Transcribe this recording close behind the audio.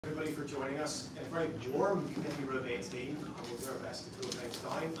for joining us in a very warm committee room 18, and we'll do our best to cool things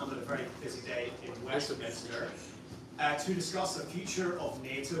down, and on a very busy day in Westminster, to discuss the future of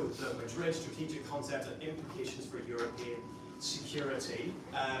NATO, the Madrid strategic concept and implications for European security,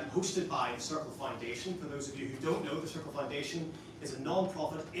 hosted by the Circle Foundation. For those of you who don't know, the Circle Foundation is a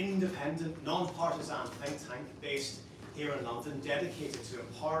non-profit, independent, non-partisan think tank based here in London, dedicated to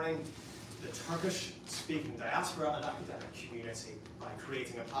empowering the Turkish-speaking diaspora and academic community by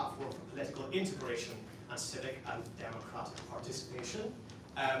creating a platform for political integration and civic and democratic participation.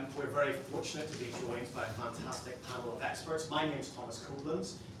 We're very fortunate to be joined by a fantastic panel of experts. My name is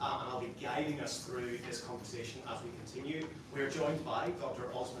Copeland, and I'll be guiding us through this conversation as we continue. We're joined by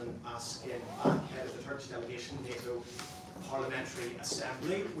Dr. Osman, Askin, head of the Turkish Delegation, NATO Parliamentary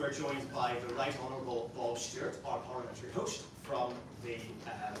Assembly. We're joined by the Right Honourable Bob Stewart, our parliamentary host from the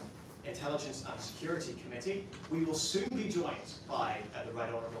Intelligence and Security Committee. We will soon be joined by the Right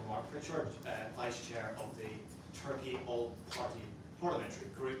Honourable Mart, Pritchard, Vice Chair of the Turkey All-Party Parliamentary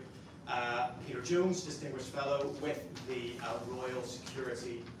Group, Peter Jones, Distinguished Fellow with the Royal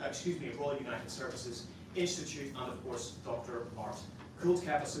United Services Institute, and of course Dr. Mart,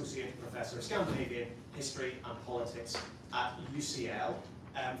 Kuldkepp, Associate Professor, Scandinavian History and Politics at UCL.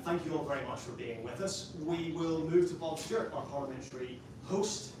 Thank you all very much for being with us. We will move to Bob Stewart, our parliamentary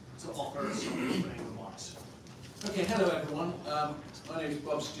host, to offer some opening remarks. Okay, hello everyone. My name is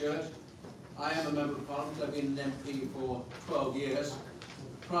Bob Stewart. I am a Member of Parliament. I've been an MP for 12 years.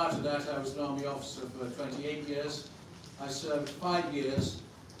 Prior to that, I was an Army officer for 28 years. I served 5 years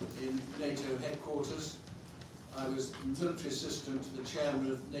in NATO headquarters. I was military assistant to the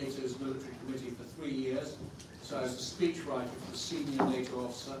chairman of NATO's military committee for 3 years. So I was a speechwriter for the senior NATO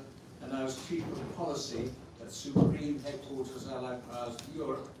officer, and I was chief of policy at Supreme Headquarters Allied Powers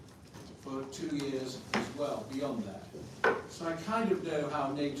Europe for 2 years as well, beyond that. So I kind of know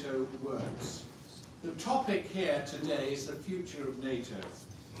how NATO works. The topic here today is the future of NATO.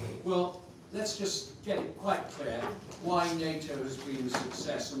 Well, let's just get it quite clear why NATO has been a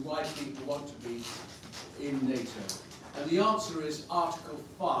success and why people want to be in NATO. And the answer is Article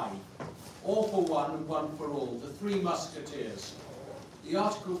 5. All for one and one for all, the three musketeers. The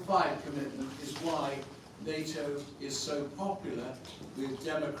Article 5 commitment is why NATO is so popular with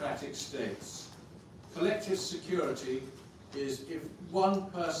democratic states. Collective security is if one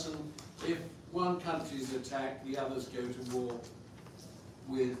country is attacked, the others go to war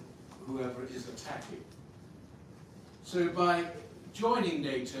with whoever is attacking. So by joining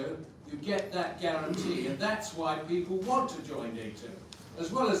NATO, you get that guarantee, and that's why people want to join NATO.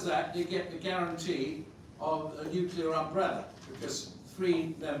 As well as that, they get the guarantee of a nuclear umbrella, because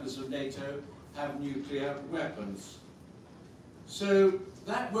 3 members of NATO have nuclear weapons. So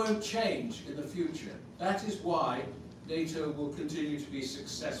that won't change in the future. That is why NATO will continue to be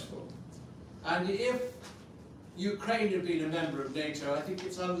successful. And if Ukraine had been a member of NATO, I think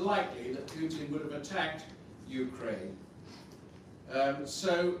it's unlikely that Putin would have attacked Ukraine.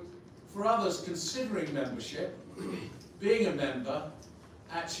 So for others considering membership, being a member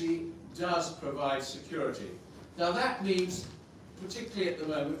actually does provide security. Now that means, particularly at the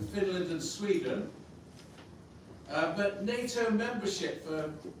moment, Finland and Sweden, but NATO membership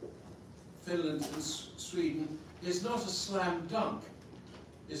for Finland and Sweden is not a slam dunk.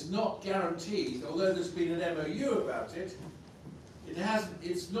 It's not guaranteed, although there's been an MOU about it.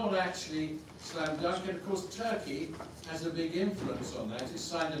 It's not actually slam dunk, and of course Turkey has a big influence on that. It's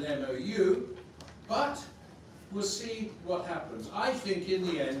signed an MOU, but we'll see what happens. I think in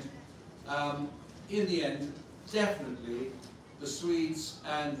the end, definitely the Swedes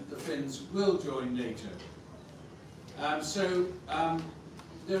and the Finns will join NATO.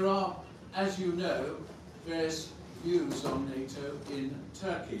 There are, as you know, various views on NATO in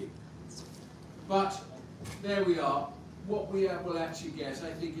Turkey. But there we are. What we will actually get,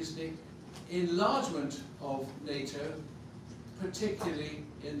 I think, is the enlargement of NATO, particularly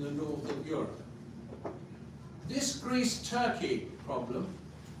in the north of Europe. This Greece-Turkey problem,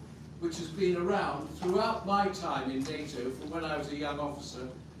 which has been around throughout my time in NATO, from when I was a young officer,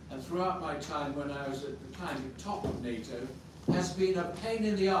 and throughout my time when I was at the kind of top of NATO, has been a pain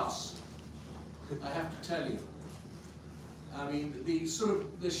in the arse, I have to tell you. I mean, the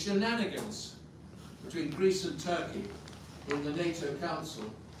shenanigans between Greece and Turkey in the NATO Council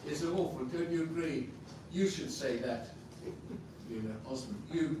is awful. Don't you agree? You should say that. You know, Osman,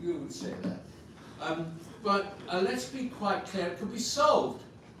 you would say that. But let's be quite clear, it could be solved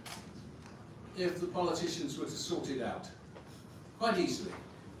if the politicians were to sort it out, quite easily.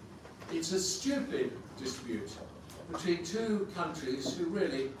 It's a stupid dispute between 2 countries who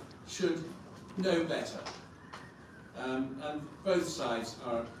really should know better. And both sides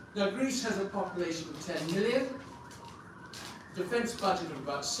are Now, Greece has a population of 10 million, defence budget of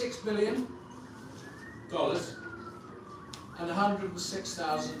about $6 billion, and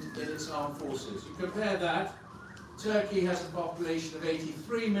 106,000 in its armed forces. You compare that, Turkey has a population of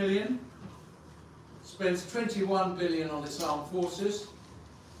 83 million, spends 21 billion on its armed forces,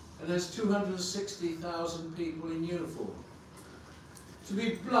 and has 260,000 people in uniform. To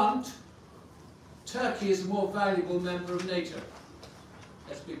be blunt, Turkey is a more valuable member of NATO.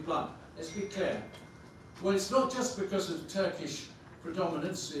 Let's be blunt, let's be clear. Well, it's not just because of Turkish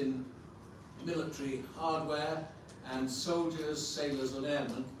predominance in military hardware and soldiers, sailors and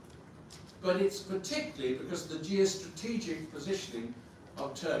airmen, but it's particularly because of the geostrategic positioning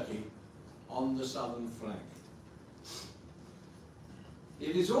of Turkey on the southern flank.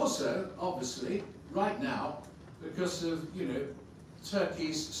 It is also, obviously, right now, because of,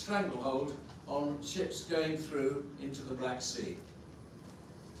 Turkey's stranglehold on ships going through into the Black Sea.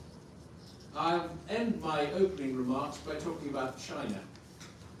 I'll end my opening remarks by talking about China.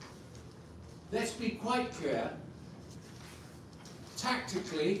 Let's be quite clear.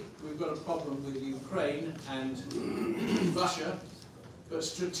 Tactically, we've got a problem with Ukraine and Russia, but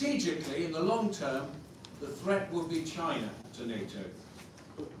strategically, in the long term, the threat will be China to NATO.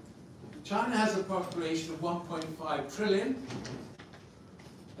 China has a population of 1.5 trillion,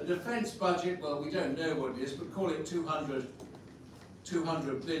 a defense budget, well, we don't know what it is, but call it $200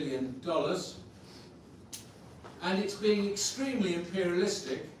 billion, and it's being extremely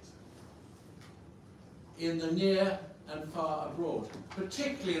imperialistic in the near and far abroad,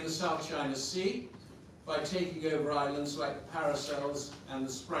 particularly in the South China Sea, by taking over islands like the Paracels and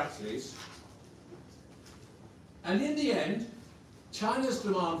the Spratlys. And in the end, China's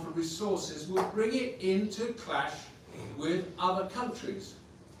demand for resources will bring it into clash with other countries.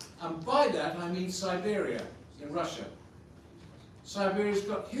 And by that I mean Siberia in Russia. Siberia's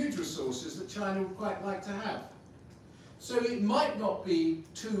got huge resources that China would quite like to have. So it might not be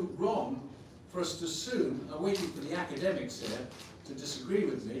too wrong for us to assume, I'm waiting for the academics here to disagree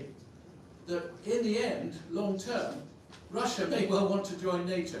with me, that in the end, long term, Russia may well want to join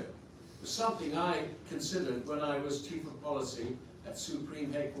NATO. It was something I considered when I was Chief of Policy at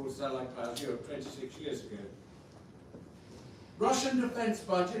Supreme Headquarters Allied Powers Europe 26 years ago. Russian defense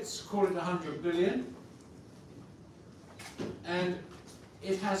budgets, call it 100 billion, and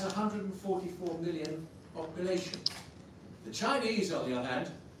it has 144 million population. The Chinese, on the other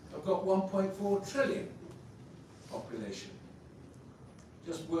hand, have got 1.4 trillion population.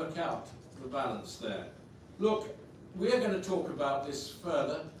 Just work out the balance there. Look, we're going to talk about this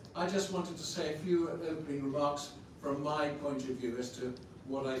further. I just wanted to say a few opening remarks from my point of view as to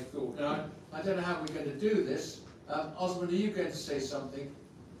what I thought. Now, I don't know how we're going to do this. Osman, are you going to say something?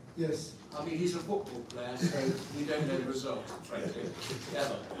 Yes. I mean, he's a football player, so we don't know the result, frankly,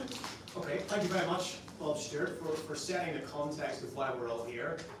 ever. Okay, thank you very much, Bob Stewart, for setting the context of why we're all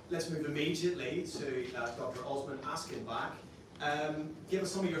here. Let's move immediately to Dr. Osman Askin back. Give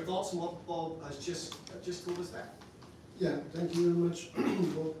us some of your thoughts on what Bob has just told us there. Yeah, thank you very much,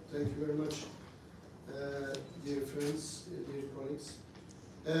 Bob. Thank you very much, dear friends, dear colleagues.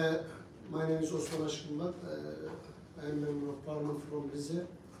 My name is Osman Askin. I am a member of Parliament from RUSI.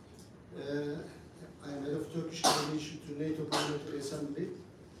 I am head of Turkish delegation to NATO Parliamentary Assembly,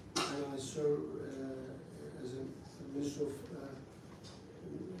 and I serve as a Minister of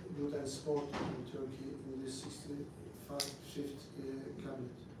Youth and Sport in Turkey in the 65th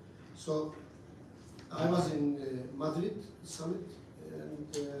cabinet. So I was in Madrid summit, and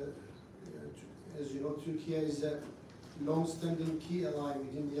as you know, Turkey is a long-standing key ally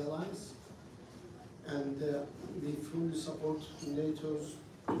within the alliance, and we fully support NATO's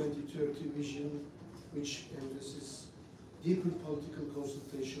 2030 vision, which emphasizes deeper political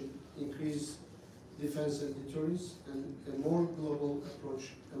consultation, increased defense and deterrence, and a more global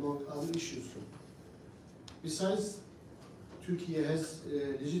approach, among other issues. Besides, Turkey has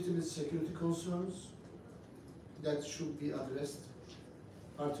legitimate security concerns that should be addressed,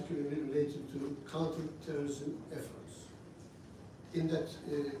 particularly related to counter-terrorism efforts. In that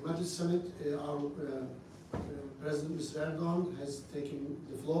Madrid summit, our President Mr. Erdogan has taken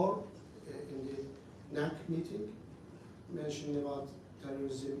the floor in the NAC meeting, mentioning about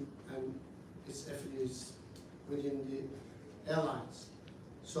terrorism and its affiliates within the alliance.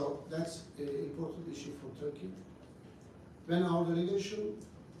 So that's an important issue for Turkey. When our delegation,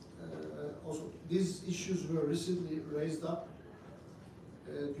 also these issues were recently raised up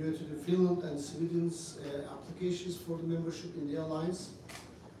due to the Finland and Sweden's applications for the membership in the alliance.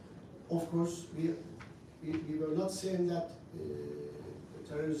 Of course, we were not saying that the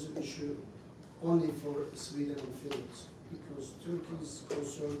terrorism issue only for Sweden and Finland. because Turkey is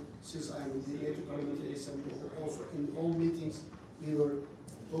concerned, since I'm in the NATO Parliamentary Assembly, also in all meetings, we were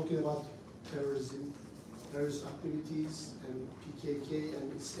talking about terrorism, terrorist activities, and PKK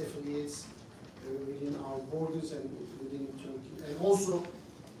and its affiliates within our borders and within Turkey, and also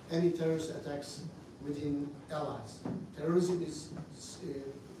any terrorist attacks within allies. Terrorism is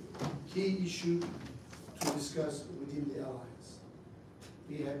a key issue to discuss within the alliance.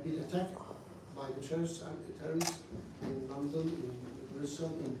 We have been attacked by the terrorists in London, in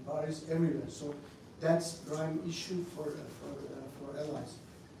Brussels, in Paris, everywhere. So that's prime issue for allies.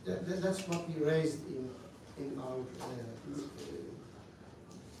 That's what we raised in our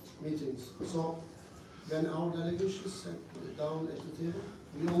meetings. So when our delegation sat down at the table,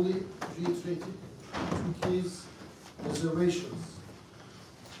 we only reiterated Turkey's reservations.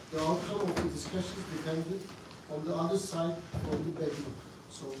 The outcome of the discussions depended on the other side of the bedroom.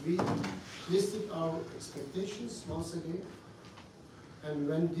 So we listed our expectations once again, and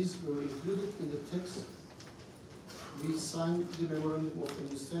when these were included in the text, we signed the memorandum of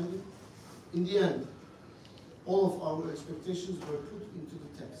understanding. In the end, all of our expectations were put into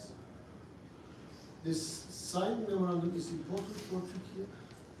the text. This signed memorandum is important for Turkey.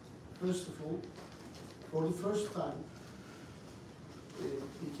 First of all, for the first time,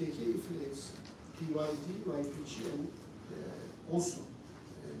 PKK affiliates, PYD, YPG, and also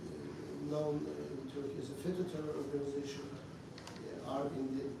known in Turkey as a FETÖ terror organization, are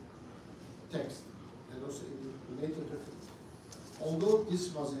in the text and also in the NATO document. Although this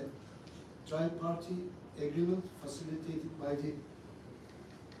was a tri-party agreement facilitated by the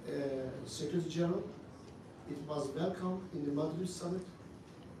Secretary General, it was welcomed in the Madrid summit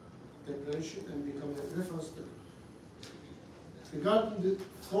declaration and became a reference document. Regarding the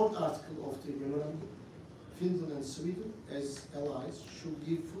fourth article of the memorandum, Finland and Sweden, as allies, should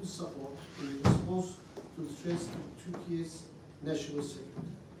give full support in response to the threats to Turkey's national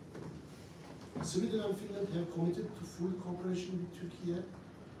security. Sweden and Finland have committed to full cooperation with Turkey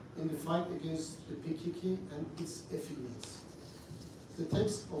in the fight against the PKK and its affiliates. The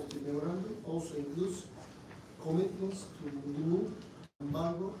text of the memorandum also includes commitments to remove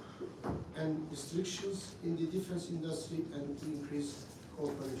embargo and restrictions in the defense industry and to increase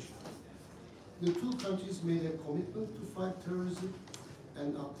cooperation. The two countries made a commitment to fight terrorism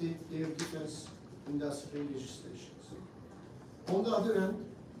and update their defense industry legislations. On the other hand,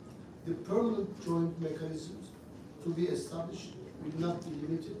 the permanent joint mechanisms to be established will not be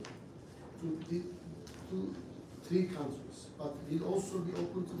limited to 3 countries, but will also be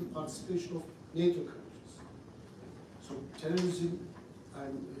open to the participation of NATO countries. So terrorism,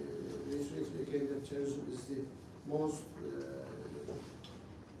 I'm reiterating again that terrorism is the most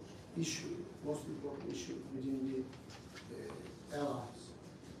most important issue within the allies.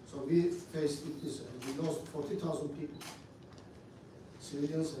 So we faced with this, we lost 40,000 people,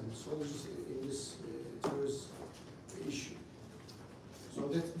 civilians and soldiers in this terrorist issue. So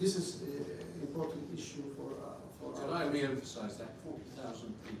that this is an important issue for Can I re-emphasize that?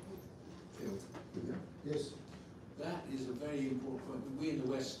 40,000 people killed. Yes. That is a very important point. We in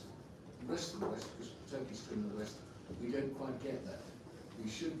the West, the rest of the West, because Turkey's still in the West, we don't quite get that. We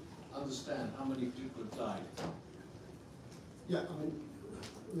should understand how many people have died. Yeah, I mean,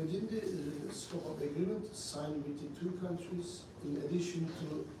 within the scope of agreement signed with the 2 countries, in addition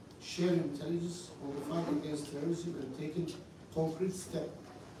to sharing intelligence on the fight against terrorism and taking concrete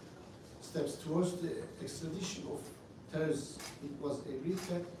steps towards the extradition of terrorists, it was agreed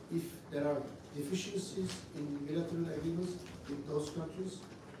that if there are deficiencies in bilateral agreements with those countries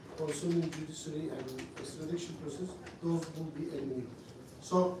concerning judiciary and extradition process, those will be eliminated.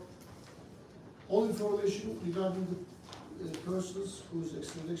 So, all information regarding the persons whose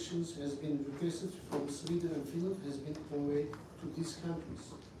extraditions has been requested from Sweden and Finland has been conveyed to these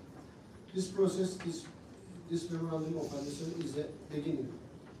countries. This process is, this memorandum of understanding is the beginning.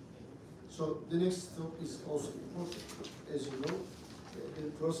 So the next step is also important. As you know, the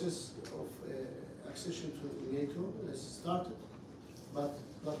process of accession to NATO has started, but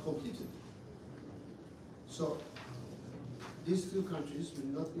not completed. So these 2 countries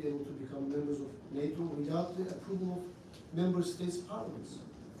will not be able to become members of NATO without the approval of member states' parliaments.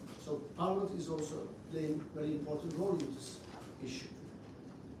 So Parliament is also playing a very important role in this issue.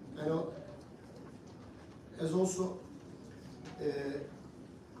 And as also,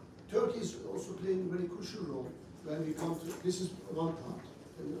 Turkey is also playing a very crucial role when we come to, this is one part.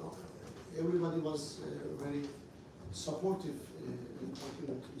 And everybody was very supportive in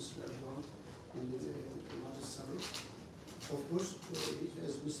talking to Mr. Erdogan in the Madrid summit. Of course,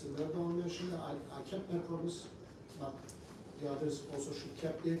 as Mr. Erdogan mentioned, I kept my promise, but the others also should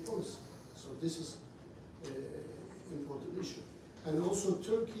keep their promise. So this is important issue. And also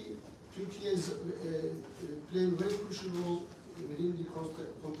Turkey has played a very crucial role within the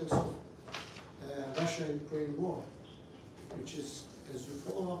context of Russia-Ukraine war, which is, as you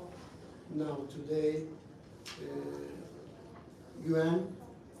follow up now today, UN,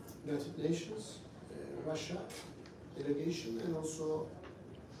 United Nations, Russia delegation, and also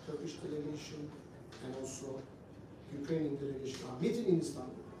Turkish delegation, and also Ukrainian delegation are meeting in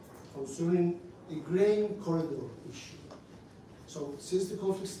Istanbul concerning the grain corridor issue. So since the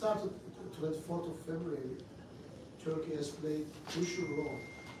conflict started, 24th of February, Turkey has played a crucial role.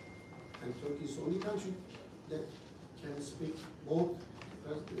 And Turkey is the only country that can speak both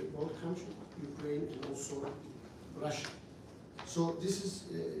countries, Ukraine and also Russia. So this is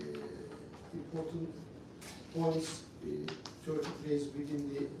important points Turkey plays within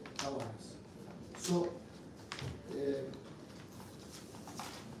the allies. So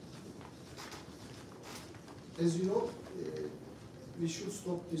as you know, we should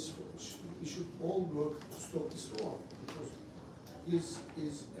stop this. We should all work to stop this war, because this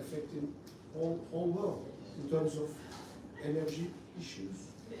is affecting whole world in terms of energy issues,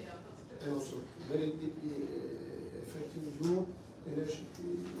 and also very deeply affecting Europe, energy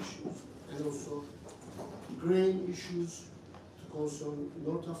issues, and also grain issues to concern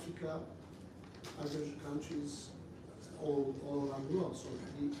North Africa, other countries, all around the world. So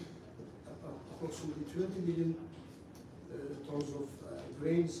approximately 20 million tons of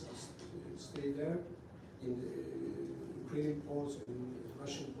grains stay there in the Ukrainian ports and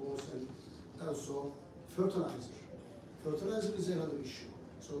Russian ports, and also fertilizer. Fertilizer is another issue.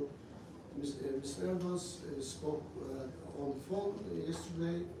 So Mr. Erdogan spoke on the phone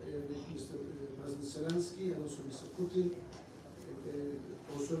yesterday with Mr. President Zelensky and also Mr. Putin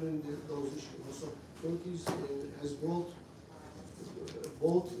concerning those issues. Also, Turkey has brought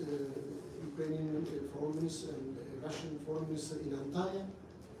both Ukrainian foreign minister and Russian foreign minister in Antalya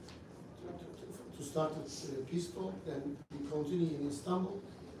to start a peace talk. Then we continue in Istanbul,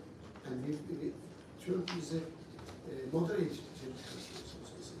 and Turkey is a moderate.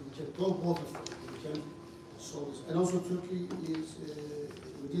 We can talk both of them. We can solve this. And also Turkey is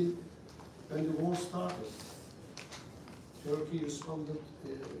within, when the war started, Turkey responded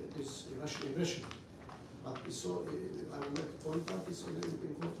this Russian aggression. But we saw, I would like to point out this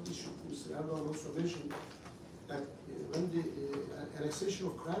important issue. Mr. Erdogan also mentioned that when the annexation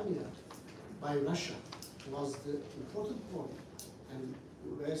of Crimea by Russia was the important point, and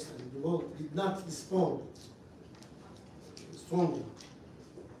the West and the world did not respond strongly.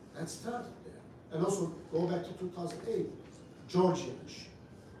 That started there. And also go back to 2008, Georgia issue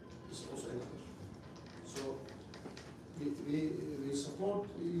is also another. So we support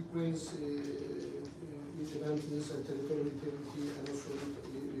Ukraine's independence and territorial integrity, and also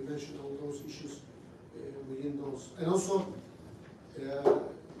we mentioned all those issues within those. And also,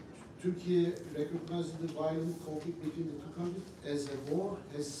 Turkey recognizes the violent conflict between the two countries as a war,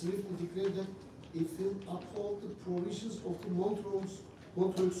 has swiftly declared that it will uphold the provisions of the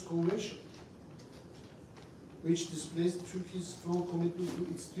Montreux Convention, which displays Turkey's strong commitment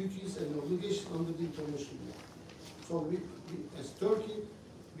to its duties and obligations under the international law. So we as Turkey,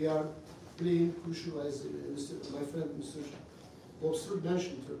 we are playing crucial, as my friend Mr. Osman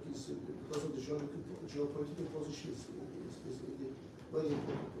mentioned, Turkey is, because of the geopolitical position, is in the very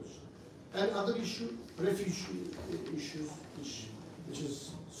important position. And other issue, refugee issues, which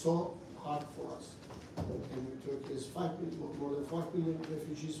is so hard for us. And Turkey has more than 5 million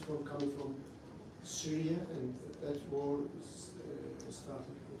refugees coming from Syria, and that war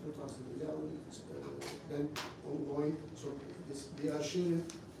started in 2011, then ongoing. So we are sharing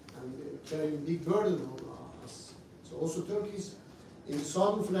and carrying a big burden on us. So also Turkey is, in the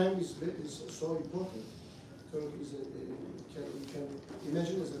southern flank is so important. Turkey is you can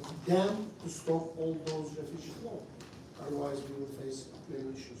imagine as a dam to stop all those refugee flow. Otherwise we will face many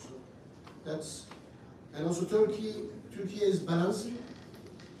issues. So that's, and also Turkey is balancing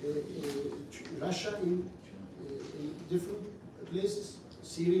Russia in different places,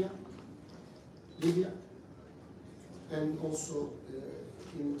 Syria, Libya, and also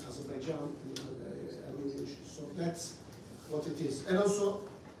in Azerbaijan and Armenia issues. So that's what it is. And also,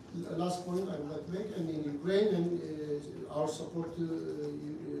 last point I would like to make, and in Ukraine and our support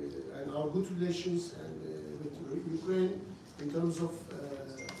and our good relations and with Ukraine in terms of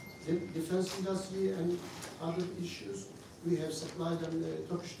defense industry and other issues, we have supplied them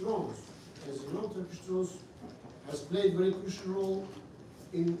Turkish drones. As you know, Turkish drones has played a very crucial role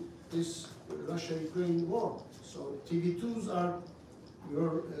in this Russia-Ukraine war. So TV2s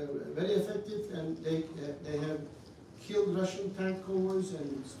were very effective, and they have killed Russian tank convoys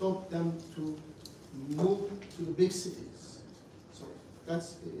and stopped them to move to the big cities. So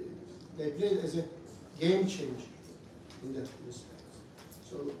that's, they played as a game changer in that respect.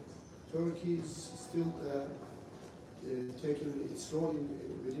 So Turkey is still taking its role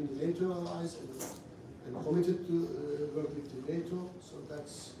within the NATO allies and committed to work with the NATO. So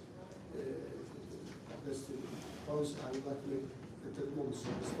that's the points I would like to make at that moment. So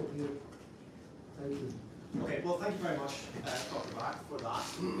I'll stop here. Thank you. Okay, well, thank you very much, Dr. Bach, for that.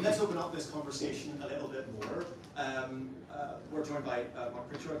 Let's open up this conversation a little bit more. We're joined by Mart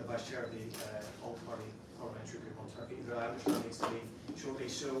Pritchard, the Vice Chair of the All-Party Parliamentary Group on Turkey, who I understand needs to leave shortly.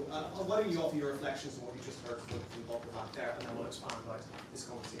 So why don't you offer your reflections on what you just heard from Dr. Bach there, and then we'll expand about this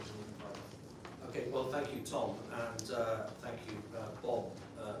conversation even further. Okay, well, thank you, Tom, and thank you, Bob,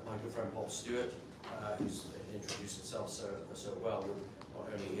 my good friend Bob Stewart, who's introduced himself so well with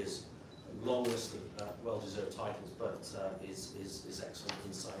not only his long list of well-deserved titles, but his excellent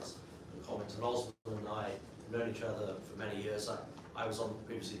insights and comments. And Osman and I have known each other for many years. I was on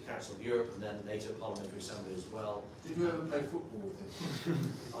previously the Council of Europe and then NATO Parliamentary Assembly as well. Did you ever play football with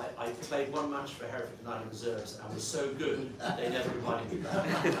him? I played one match for Hereford United Reserves and was so good they never invited me back.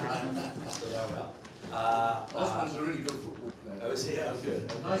 So there we are. Osman's a really good football player. Oh, is he? Oh,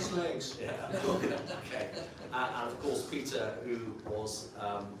 good. Nice legs. Yeah. Okay. And of course, Peter, who was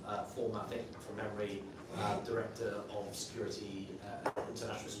former, I think, from memory, Director of Security,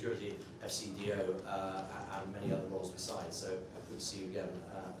 International Security, FCDO, and many other roles besides. So good to see you again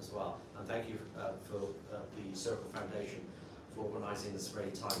as well. And thank you for the Circle Foundation for organising this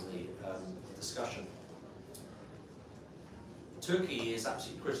very timely discussion. Turkey is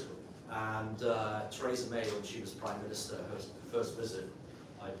absolutely critical. And Theresa May, when she was Prime Minister, her first visit,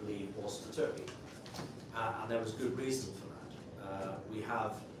 I believe, was to Turkey. And there was good reason for that. We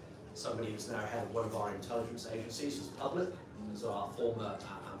have somebody who's now head of one of our intelligence agencies, who's public, as our former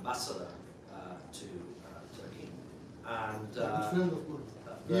ambassador to Turkey. And a friend of mine.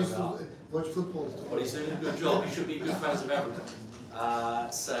 He used to watch football. Well, he's doing a good job. He should be good friends of everyone.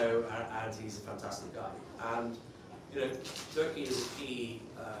 And he's a fantastic guy. And you know, Turkey is a key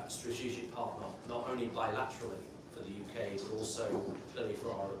strategic partner, not only bilaterally for the UK, but also clearly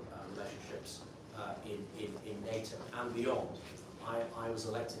for our relationships in NATO and beyond. I was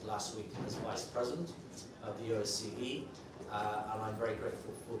elected last week as Vice President of the OSCE, and I'm very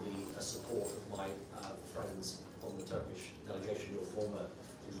grateful for the support of my friends on the Turkish delegation, your former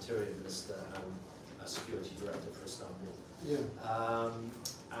Interior Minister and Security Director for Istanbul. Yeah.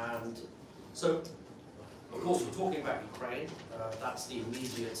 And so, of course, we're talking about Ukraine. That's the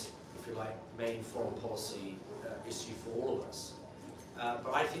immediate, if you like, main foreign policy issue for all of us.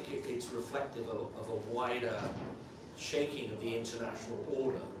 But I think it's reflective of a wider shaking of the international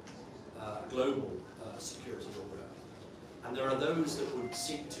order, global security order. And there are those that would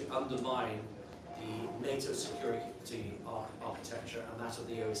seek to undermine the NATO security architecture and that of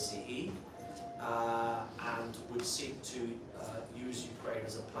the OSCE, and would seek to use Ukraine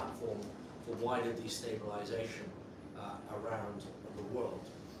as a platform for wider destabilization around the world,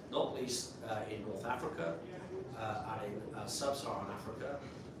 not least in North Africa and in sub-Saharan Africa,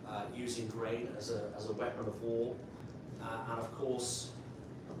 using grain as a weapon of war. And of course,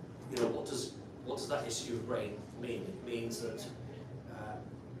 you know, what does that issue of grain mean? It means that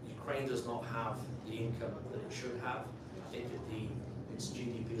Ukraine does not have the income that it should have. I think that its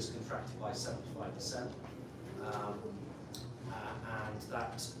GDP is contracted by 75%. And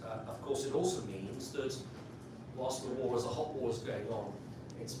that, of course, it also means that whilst the war, as a hot war is going on,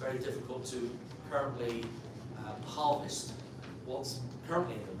 it's very difficult to currently harvest what's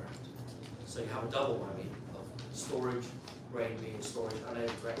currently in the ground. So you have a double whammy of storage, grain being in storage,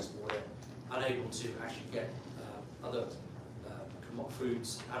 unable to export it, unable to actually get other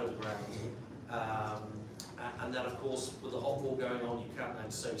foods out of the ground. And then, of course, with the hot war going on, you can't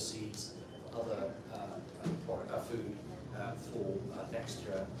then sow seeds, other food for next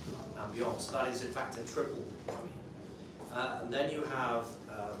year and beyond. So that is, in fact, a triple whammy. And then you have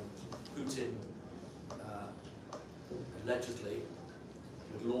Putin allegedly,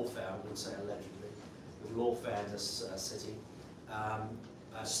 with lawfare, I wouldn't say allegedly, with lawfare in this city,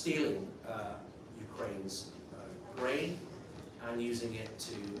 stealing Ukraine's grain and using it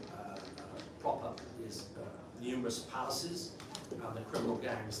to prop up his numerous palaces and the criminal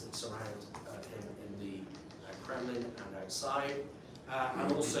gangs that surround him in the Kremlin and outside,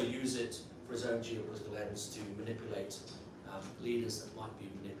 and also use it for his own geopolitical ends to manipulate leaders that might be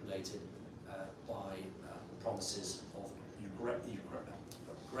manipulated by promises of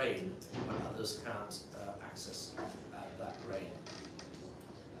grain when others can't access that grain.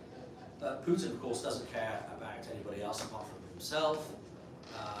 Putin, of course, doesn't care about anybody else apart from himself.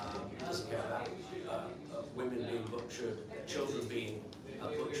 He doesn't care about women being butchered, children being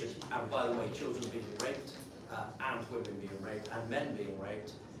butchered, and by the way, children being raped, and women being raped, and men being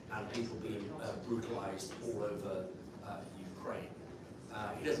raped, and people being brutalized all over Ukraine.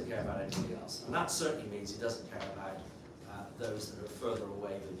 He doesn't care about anything else. And that certainly means he doesn't care about those that are further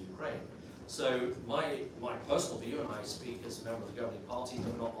away than Ukraine. So my personal view, and I speak as a member of the governing party,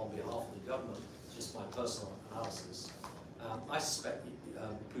 but not on behalf of the government, just my personal analysis, I suspect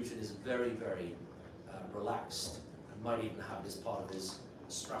Putin is very, very relaxed and might even have it as part of his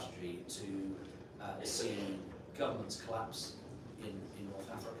strategy to see governments collapse in North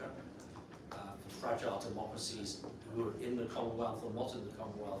Africa, fragile democracies who are in the Commonwealth or not in the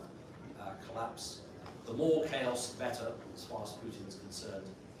Commonwealth collapse. The more chaos, the better, as far as Putin is concerned,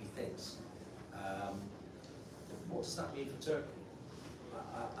 he thinks. What does that mean for Turkey?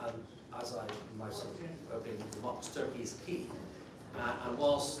 And as I in my sort of opening remarks, Turkey is key. And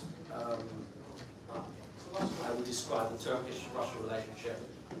whilst I would describe the Turkish-Russia relationship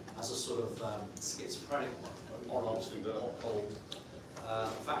as a sort of schizophrenic on-off.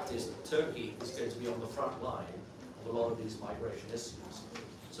 The fact is that Turkey is going to be on the front line of a lot of these migration issues.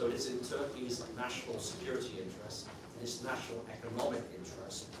 So it is in Turkey's national security interest and its national economic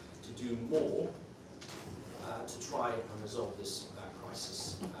interest to do more to try and resolve this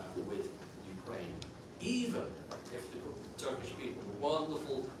crisis with Ukraine. Even if the Turkish people, the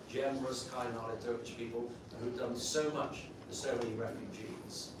wonderful, generous, kind-hearted Turkish people who've done so much for so many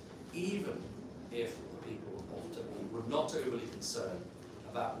refugees, even if the people of Turkey were not overly concerned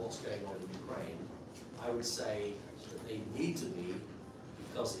about what's going on in Ukraine, I would say that they need to be,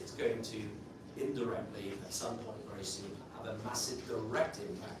 because it's going to indirectly, at some point very soon, have a massive direct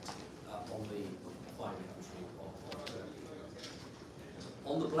impact on the fine country of Turkey.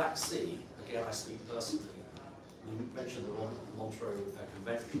 On the Black Sea, again I speak personally, you mentioned the Montreux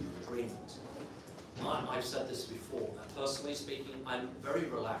Convention agreement. I've said this before, personally speaking, I'm very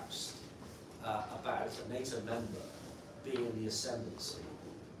relaxed about a NATO member being in the ascendancy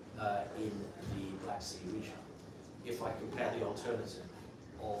in the Black Sea region, if I compare the alternative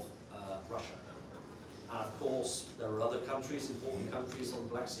of Russia. And of course, there are other countries, important countries on the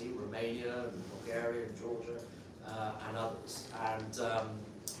Black Sea, Romania, and Bulgaria, and Georgia, and others. And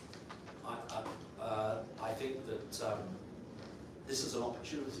I think that this is an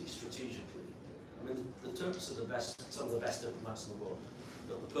opportunity strategically. I mean, the Turks are the best, some of the best diplomats in the world.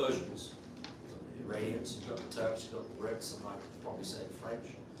 You've got the Persians, the Iranians, you've got the Turks, you've got the Brits, and I'd probably say the French,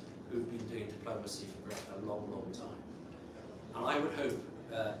 who've been doing diplomacy for a long, long time. And I would hope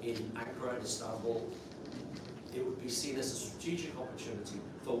in Ankara and Istanbul, it would be seen as a strategic opportunity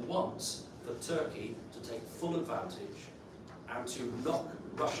for once for Turkey to take full advantage and to knock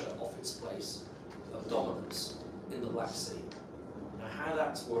Russia off its place of dominance in the Black Sea. Now, how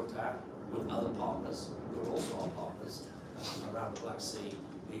that's worked out with other partners, who are also our partners around the Black Sea,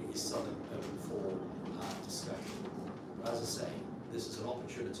 is something open for discussion. But as I say, this is an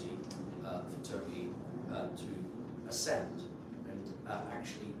opportunity for Turkey to ascend and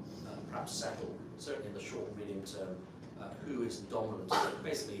actually perhaps settle, certainly in the short and medium term, who is dominant,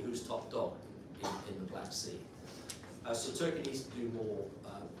 basically who's top dog in the Black Sea. So Turkey needs to do more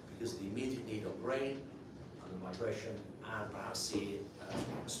because of the immediate need of grain and the migration, and perhaps see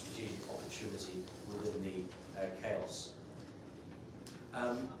a strategic opportunity within the chaos.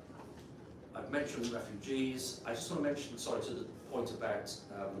 I've mentioned refugees. I just want to mention, sorry, to the point about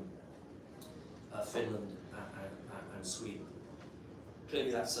Finland and Sweden.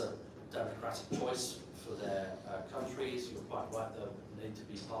 Clearly that's a democratic choice for their countries. You're quite right, there need to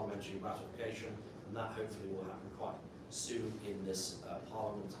be parliamentary ratification, and that hopefully will happen quite soon in this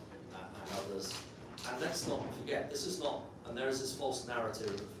Parliament and others. And let's not forget, this is not, and there is this false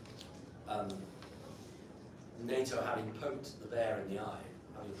narrative of NATO having poked the bear in the eye,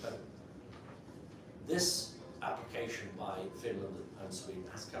 having poked. This application by Finland and Sweden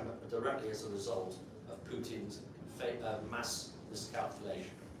has come directly as a result of Putin's mass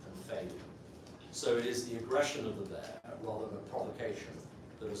miscalculation and failure. So it is the aggression of the bear, rather than a provocation,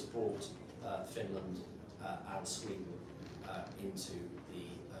 that has brought Finland and Sweden into the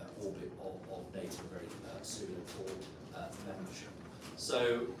orbit of NATO very soon for membership.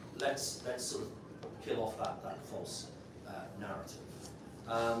 So let's sort of kill off that false narrative.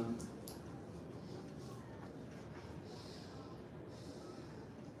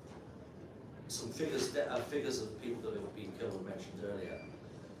 Some figures of people that have been killed were mentioned earlier.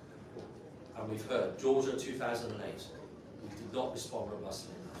 And we've heard Georgia 2008, we did not respond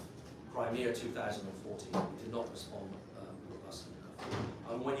robustly enough. Crimea 2014, we did not respond robustly enough.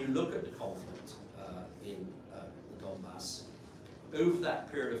 And when you look at the conflict in the Donbass, over that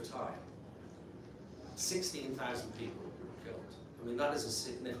period of time, 16,000 people were killed. I mean, that is a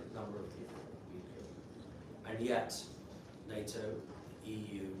significant number of people being killed. And yet, NATO,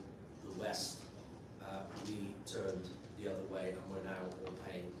 EU, the West, we turned the other way, and we're now all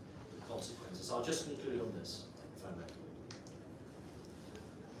paying the consequences. I'll just conclude on this, if I may.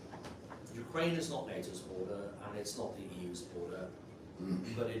 Ukraine is not NATO's border, and it's not the EU's border,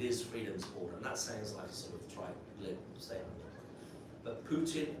 but it is freedom's border, and that sounds like a sort of trite statement. But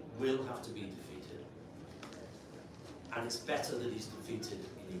Putin will have to be defeated, and it's better that he's defeated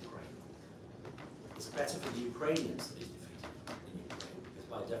in Ukraine. It's better for the Ukrainians that he's defeated in Ukraine, because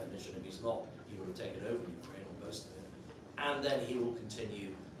by definition, if he's not, he would have taken over Ukraine, or most of it, and then he will continue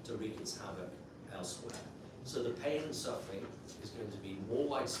to wreak its havoc elsewhere. So the pain and suffering is going to be more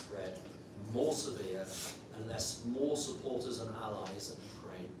widespread, more severe, unless more supporters and allies of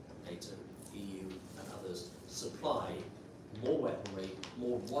Ukraine, NATO, EU, and others supply more weaponry,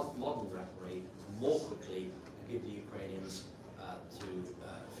 more modern weaponry, more quickly, and give the Ukrainians to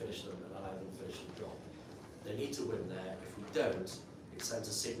finish them and allow them to finish the job. They need to win there. If we don't, it sends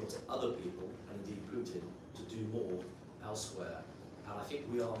a signal to other people, and indeed Putin, to do more elsewhere. And I think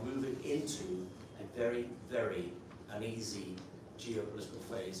we are moving into a very, very uneasy geopolitical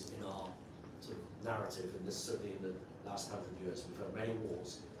phase in our sort of narrative, and this certainly in the last 100 years. We've had many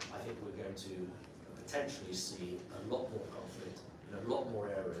wars. I think we're going to potentially see a lot more conflict in a lot more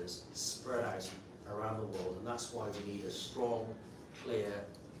areas spread out around the world, and that's why we need a strong, clear,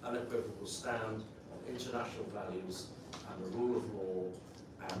 unequivocal stand on international values and the rule of law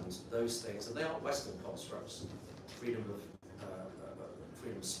and those things. And they aren't Western constructs. Freedom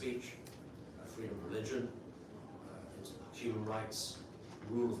of speech, freedom of religion, human rights,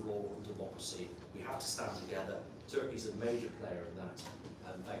 rule of law and democracy. We have to stand together. Turkey's a major player in that,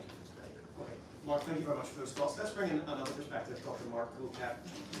 and thank you for today. Okay. Mark, thank you very much for those thoughts. Let's bring in another perspective, Dr. Mart Kuldkepp.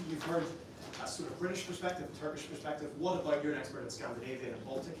 You've heard a sort of British perspective, Turkish perspective. What about, you're an expert in Scandinavian and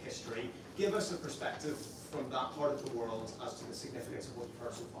Baltic history? Give us a perspective from that part of the world as to the significance of what you've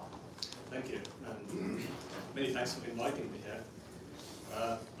heard so far. Thank you, and many thanks for inviting me here.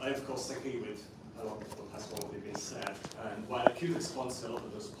 I of course agree with a lot of what has already been said, and while I could respond to a lot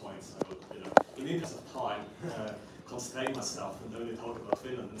of those points, I will, in the interest of time, constrain myself and only talk about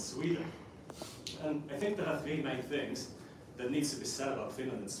Finland and Sweden. And I think there are three main things that needs to be said about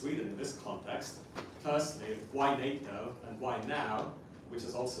Finland and Sweden in this context. Firstly, why NATO and why now, which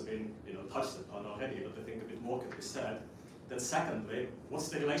has also been touched upon already, but I think a bit more could be said. Then secondly, what's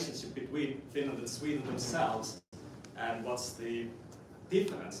the relationship between Finland and Sweden themselves, and what's the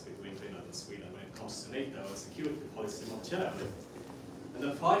difference between Finland and Sweden when it comes to NATO and security policy more generally. And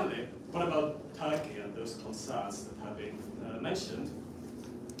then finally, what about Turkey and those concerns that have been mentioned?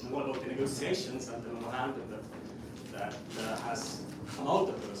 And what about the negotiations and the memorandum that has come out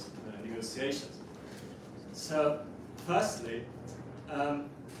of those negotiations? So, firstly,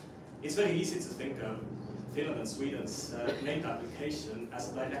 it's very easy to think of Finland and Sweden's NATO application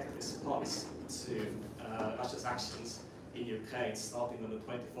as a direct response to Russia's actions in Ukraine starting on the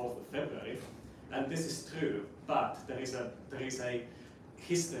 24th of February. And this is true, but there is a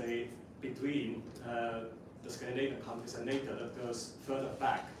history between the Scandinavian countries and NATO that goes further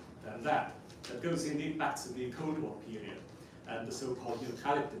back than that. That goes indeed back to the Cold War period and the so-called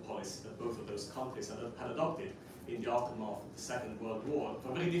neutrality policy that both of those countries had adopted in the aftermath of the Second World War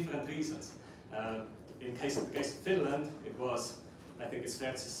for very different reasons. In the case of Finland, it was, I think it's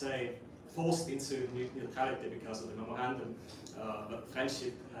fair to say, forced into neutrality because of the memorandum of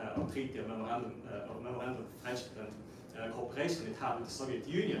friendship, or treaty of memorandum of friendship and cooperation it had with the Soviet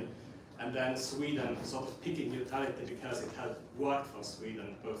Union, and then Sweden sort of picking neutrality because it had worked for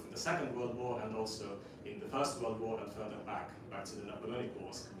Sweden both in the Second World War and also in the First World War and further back to the Napoleonic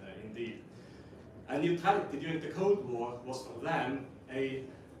Wars, indeed. And neutrality during the Cold War was for them a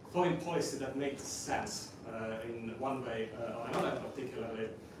foreign policy that made sense in one way or another, particularly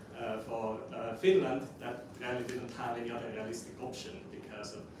for Finland, that really didn't have any other realistic option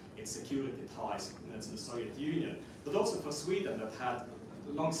because of its security ties to the Soviet Union, but also for Sweden, that had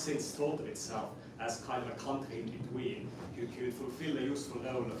long since thought of itself as kind of a country in between who could fulfill a useful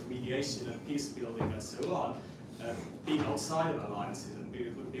role of mediation and peace building and so on, being outside of alliances and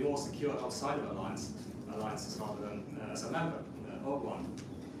would be more secure outside of alliances rather than as a member of one.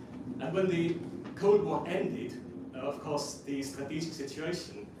 And when the Cold War ended, of course, the strategic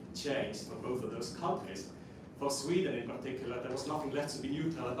situation changed for both of those countries. For Sweden in particular, there was nothing left to be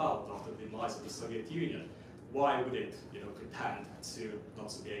neutral about after the demise of the Soviet Union. Why would it, pretend not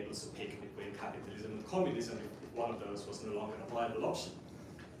to be able to pick between capitalism and communism if one of those was no longer a viable option?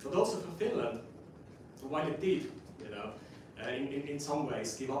 But also for Finland, while it did, in some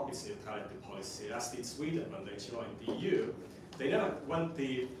ways give up its neutrality policy, as did Sweden when they joined the EU. They never went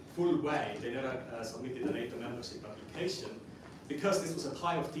the full way, they never submitted a NATO membership application, because this was a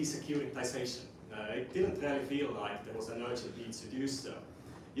time of desecuritization. It didn't really feel like there was an urgent need to do so.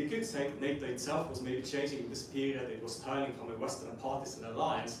 You could say that NATO itself was maybe changing in this period. It was turning from a Western partisan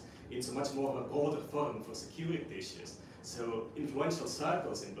alliance into much more of a broader forum for security issues. So influential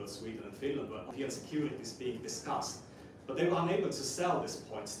circles in both Sweden and Finland were European securities being discussed. But they were unable to sell this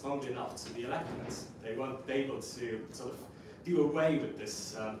point strongly enough to the electorates. They weren't able to sort of do away with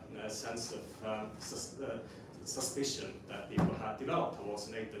this sense of suspicion that people had developed towards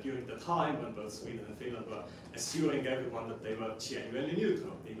NATO during the time when both Sweden and Finland were assuring everyone that they were genuinely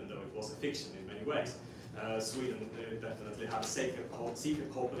neutral, even though it was a fiction in many ways. Sweden definitely had a secret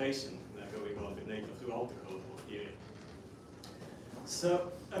cooperation going on with NATO throughout the Cold War period.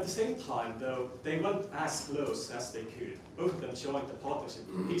 So at the same time, though, they weren't as close as they could. Both of them joined the Partnership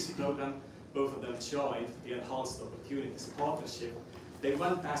for Peace program, both of them joined the Enhanced Opportunities Partnership. They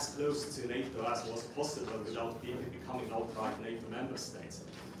weren't as close to NATO as was possible without becoming outright NATO member states.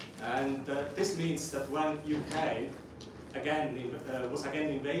 And this means that when UK was again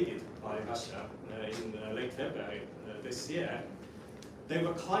invaded by Russia in late February this year, they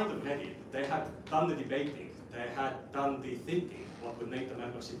were kind of ready. They had done the debating, they had done the thinking, what would NATO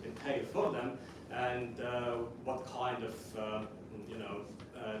membership entail for them, and what kind of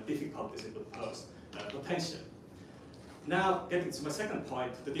difficulties it would pose potentially. Now, getting to my second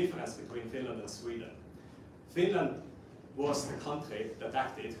point, the difference between Finland and Sweden. Finland was the country that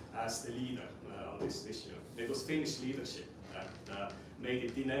acted as the leader on this issue. It was Finnish leadership that made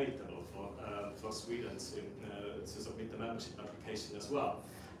it inevitable for Sweden to submit the membership application as well.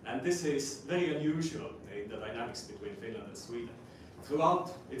 And this is very unusual in the dynamics between Finland and Sweden.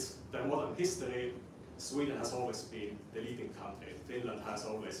 Throughout their modern history, Sweden has always been the leading country. Finland has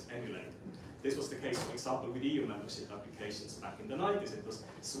always emulated. This was the case, for example, with EU membership applications back in the 90s. It was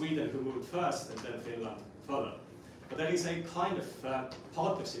Sweden who moved first and then Finland followed. But there is a kind of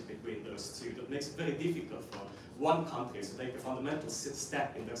partnership between those two that makes it very difficult for one country to take a fundamental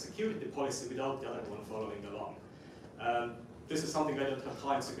step in their security policy without the other one following along. This is something I don't have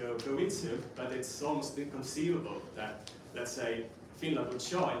time to go into, but it's almost inconceivable that, let's say, Finland would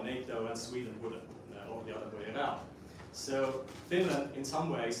join NATO and Sweden wouldn't, or the other way around. So Finland, in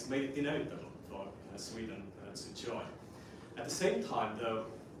some ways, made it inevitable for Sweden to join. At the same time, though,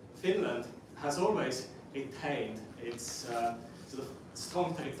 Finland has always retained its sort of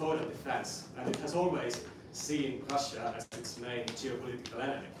strong territorial defense, and it has always seen Russia as its main geopolitical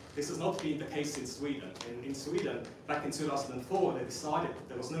enemy. This has not been the case in Sweden. In Sweden, back in 2004, they decided that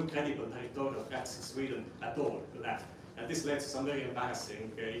there was no credible territorial threats in Sweden at all left. And this led to some very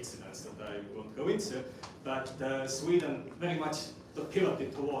embarrassing incidents that I won't go into. But Sweden very much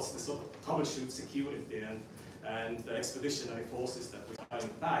pivoted towards the sort of troubleshoot security and expeditionary forces that were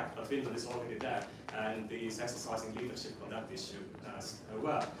coming back, but Finland is already there and is exercising leadership on that issue as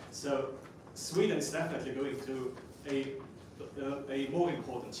well. So Sweden is definitely going through a more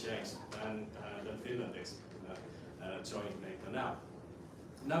important change than Finland is joining NATO now.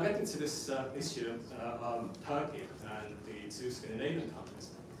 Now getting to this issue of Turkey and the two Scandinavian countries.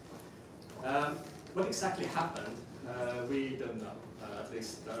 What exactly happened, we don't know. At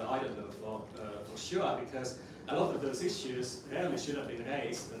least I don't know for sure, because a lot of those issues really should have been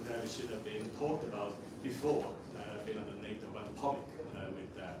raised and really should have been talked about before Finland and NATO went public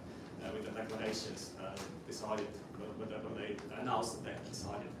with the declarations, decided whatever they announced that they had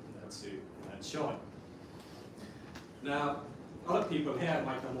decided to join. Now, other people here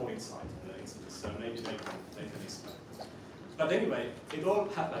might have more insight into this, so maybe they can explain. But anyway, it all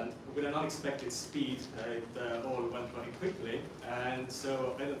happened with an unexpected speed. It all went very quickly, and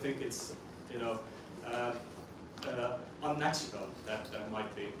so I don't think it's unnatural that there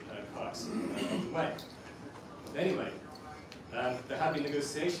might be cracks along the way. But anyway, there have been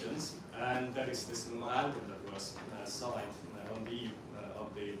negotiations, and there is this memorandum that was signed on the eve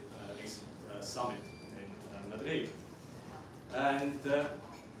of the summit in Madrid. And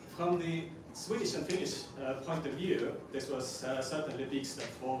from the Swedish and Finnish point of view, this was certainly a big step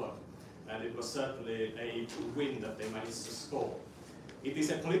forward, and it was certainly a win that they managed to score. It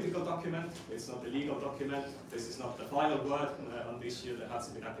is a political document, it's not a legal document, this is not the final word on the issue, there has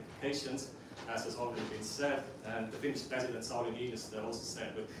to be ratifications, as has already been said, and the Finnish President Sauli Niinistö also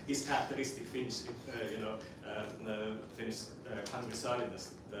said with his characteristic Finnish, Finnish country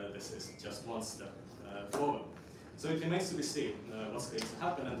service, this is just one step forward. So it remains to be seen what's going to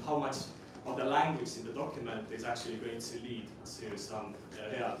happen and how much of the language in the document is actually going to lead to some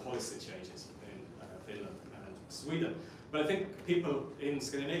real policy changes in Finland and Sweden. But I think people in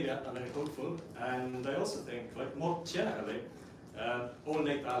Scandinavia are very hopeful, and I also think, like more generally, all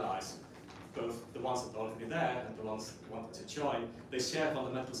NATO allies, both the ones that are already there and the ones who want to join, they share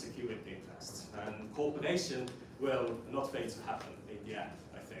fundamental security interests. And cooperation will not fail to happen in the end,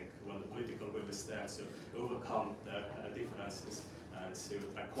 I think, when the political will is there to overcome the differences and to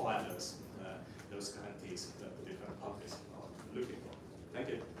acquire those guarantees that the different countries are looking for. Thank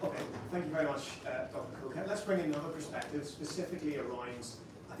you. Okay, thank you very much, Dr. Kuldkepp. Let's bring in another perspective, specifically around,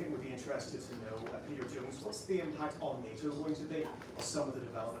 I think we'd be interested to know, Peter Jones, what's the impact on NATO going to be of some of the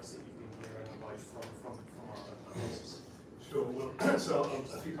developments that you've been hearing about from our analysis? Sure, well, so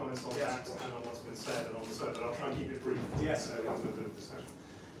a few comments on that and on what's been said and on the side, but I'll try and keep it brief. Yes. So we'll have a bit of discussion.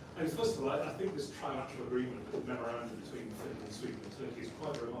 And first of all, I think this trilateral agreement, the memorandum between Finland and Sweden and Turkey is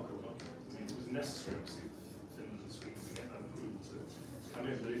quite a remarkable document. I mean, it was necessary, obviously, for Finland and Sweden to get that approval to come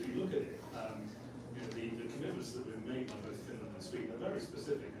in, but if you look at it, the commitments that were made by both Finland and Sweden are very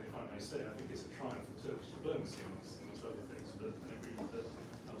specific, and if I may say, I think it's a triumph for Turkish diplomacy amongst other things, but an agreement that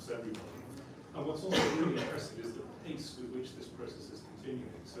helps everybody. And what's also really impressive is the pace with which this process is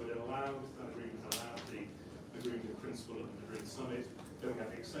continuing. So that agreement allowed the agreement in principle at the Madrid summit. Then we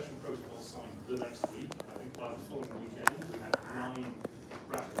have the accession protocol signed the next week. I think by the following weekend we have 9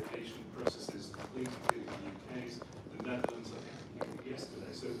 ratification processes completed, including the UK's, the Netherlands, I think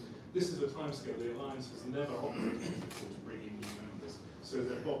yesterday. So this is a timescale the alliance has never operated before to bring in new members. So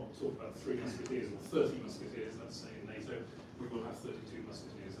that Bob talked about 3 musketeers, or 30 musketeers, let's say, in NATO. We will have 32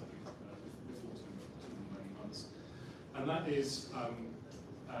 musketeers, I think, before too many months. And that is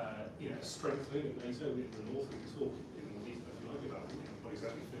strengthening of NATO in the north. We can talk in more detail if you like about what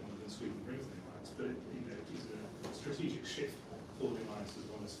exactly Finland and Sweden brings to the alliance, but it is a strategic shift for the alliance as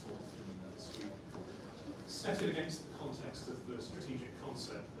well as for Finland and Sweden. Set it against the context of the strategic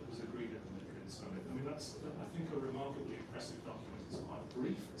concept that was agreed at the Madrid summit. I mean, that's, I think, a remarkably impressive document. It's quite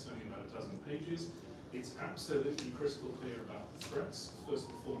brief. It's only about a dozen pages. It's absolutely crystal clear about the threats, first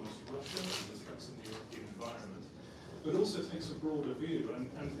and foremost Russia and the threats in the European environment, but also takes a broader view.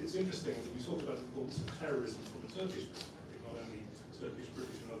 And it's interesting that we talk about the importance of terrorism from a Turkish perspective, not only Turkish,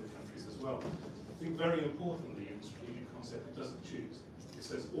 British and other countries as well. I think very importantly in the strategic concept it doesn't choose. It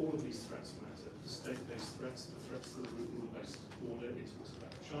says all of these threats matter. The state-based threats, the threats to the rule-based order, it talks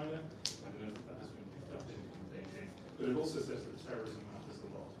about China, I don't know if that has been picked up in Beijing, but it also says that terrorism matters a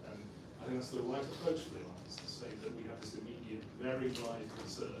lot. And I think that's the right approach for the alliance, to say that we have this immediate, very live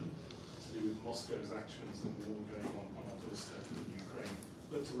concern to do with Moscow's actions and the war going on our doorstep in Ukraine,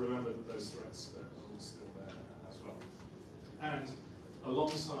 but to remember that those threats are all still there as well. And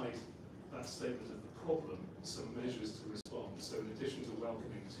alongside that statement of the problem, some measures to respond. So in addition to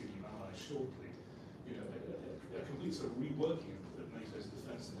welcoming 2 new allies shortly, a complete sort of reworking of NATO's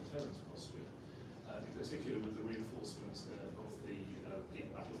defence and deterrence posture, in particular with the reinforcement of the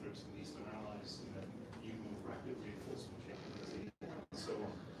battle groups and the Eastern Allies, new more rapid reinforcement capability, and so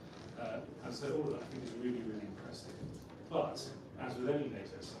on. And so all of that I think is really, really impressive. But, as with any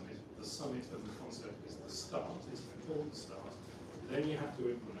NATO summit, the summit and the concept is the start, it's an important start. Then you have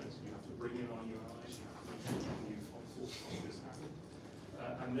to implement, you have to bring in our new allies, you have to make sure new force postures happen.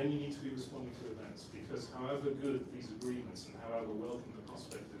 And then you need to be responding to events, because however good these agreements and however welcome the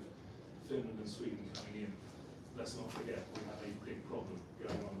prospect of Finland and Sweden coming in, let's not forget we have a big problem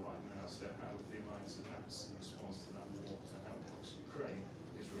going on right now. So how the alliance adapts in response to that war and how it helps Ukraine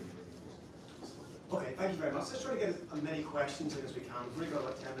is really, really important. Okay, thank you very much. Let's try to get as many questions in as we can. We've got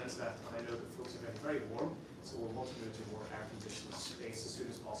about 10 minutes left, and I know that folks are getting very warm, so we'll want to move to more air-conditioned space as soon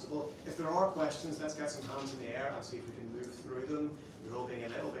as possible. If there are questions, let's get some hands in the air and see if we can move through them. You're all being a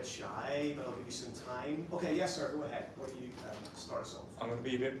little bit shy, but I'll give you some time. Okay, yes, sir, go ahead. What do you start us off? I'm going to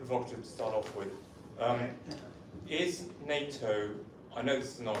be a bit provocative to start off with. Is NATO, I know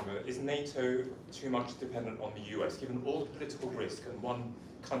this is an argument, is NATO too much dependent on the US, given all the political risk and one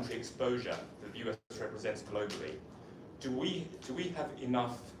country exposure that the US represents globally? Do we have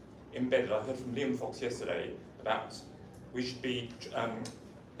enough embedded? I heard from Liam Fox yesterday about we should be,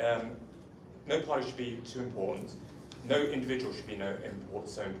 no party should be too important, no individual should be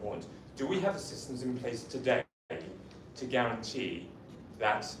so important. Do we have the systems in place today to guarantee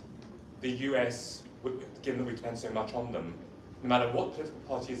that the US, given that we depend so much on them, no matter what political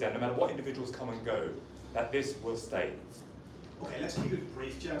party is there, no matter what individuals come and go, that this will stay? Okay, let's keep it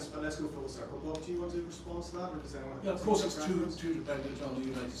brief, gents, but let's go full circle. Bob, do you want to respond to that, or does anyone have Yeah, of course it's too dependent on the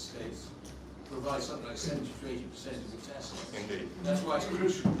United States. Provide something like 70 to 80% of its assets. Indeed. That's why it's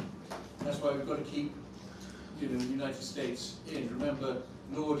crucial. That's why we've got to keep the United States in. Remember,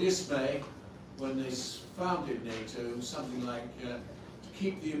 Nordisme, when they founded NATO, something like to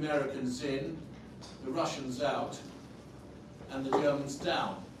keep the Americans in, the Russians out, and the Germans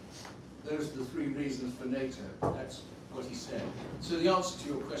down. Those are the three reasons for NATO. That's what he said. So the answer to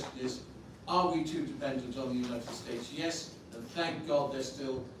your question is, are we too dependent on the United States? Yes, and thank God they're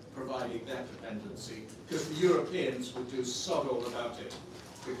still providing that dependency, because the Europeans would do sod all about it,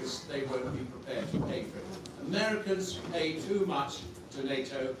 because they won't be prepared to pay for it. Americans pay too much to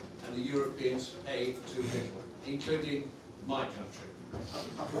NATO, and the Europeans pay too little, including my country.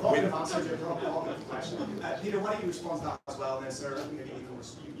 A provocative answer to a provocative question. Peter, why don't you respond to that as well, and then Sarah, maybe you can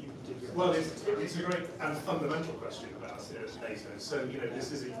give your Well, it's a great and fundamental question about NATO. So,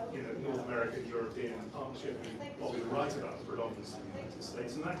 this is a North American European partnership, and what we're right about the predominance of the United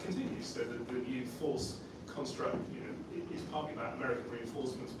States, and that continues. So the new force construct, is partly about American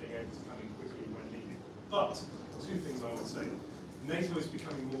reinforcements being able to come in quickly when needed. But two things I would say. NATO is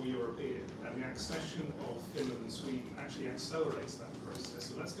becoming more European, and the accession of Finland and Sweden actually accelerates that process.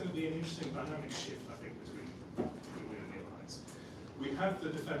 So that's going to be an interesting dynamic shift, I think, between we and the alliance. We have the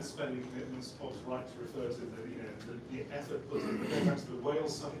defence spending commitments. Bob's right to refer to the effort put in. Going back to the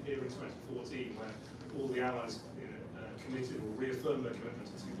Wales summit here in 2014, where all the allies committed or reaffirmed their commitment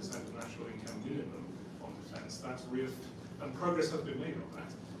to 2% of national income minimum on defence. And progress has been made on that.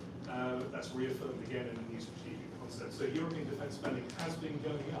 That's reaffirmed again in the new strategic concept. So European defence spending has been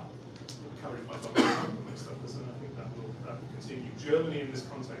going up, encouraged by Donald amongst others, and I think that will continue. Germany in this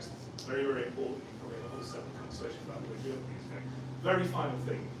context, very, very important, probably a whole separate conversation about where Germany is going. Very final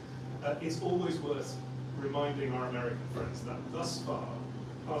thing, it's always worth reminding our American friends that thus far,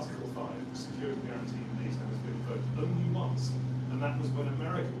 Article 5, security guarantee in NATO, has been invoked only once, and that was when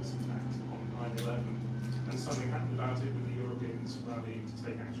America was attacked on 9/11, and something happened about it with the Europeans rallying to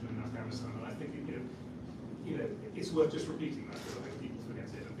take action in Afghanistan. And I think it's worth just repeating that, because I think people forget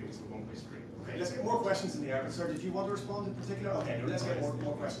it and think it's a long history. Okay, let's get more questions in the air. Sir, did you want to respond in particular? Okay, no, let's get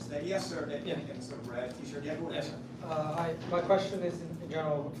more questions there. Yes, sir. Yeah. In sort of red t-shirt. Yeah, go ahead. Yes. My question is in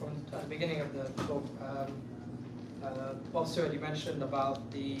general from the beginning of the talk. Bob Stewart, you mentioned about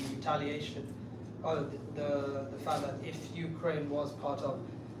the retaliation, or the fact that if Ukraine was part of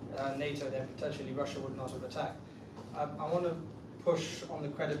NATO, then potentially Russia would not have attacked. I want to push on the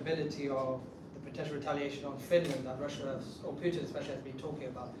credibility of the potential retaliation on Finland that Russia, or Putin especially, has been talking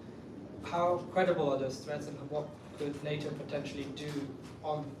about. How credible are those threats, and what could NATO potentially do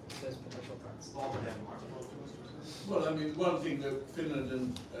on those potential threats? Well, I mean, one thing that Finland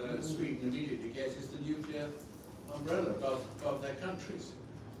and Sweden immediately get is the nuclear umbrella above their countries,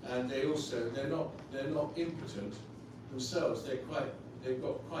 and they're not impotent themselves. They've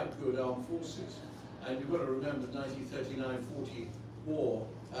got quite good armed forces, and you've got to remember the 1939-40 war,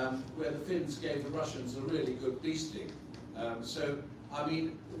 where the Finns gave the Russians a really good beasting. So, I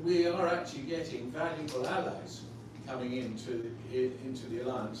mean, we are actually getting valuable allies coming into the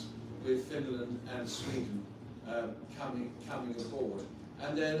alliance with Finland and Sweden coming aboard.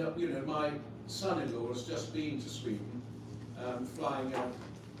 And then, my son-in-law has just been to Sweden, flying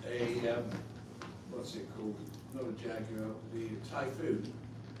a what's it called? Not a Jaguar, the Typhoon,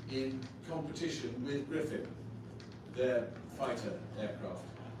 in competition with Griffin, their fighter aircraft.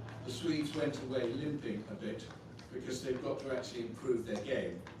 The Swedes went away limping a bit because they've got to actually improve their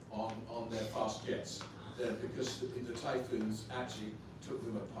game on their fast jets, because the Typhoons actually took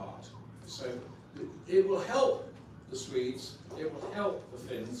them apart. So it will help the Swedes, it will help the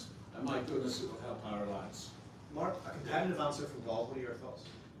Finns, and my goodness, it will help our alliance. Mark, a competitive answer from Bob. What are your thoughts?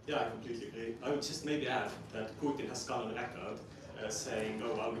 Yeah, I completely agree. I would just maybe add that Putin has gone on record saying,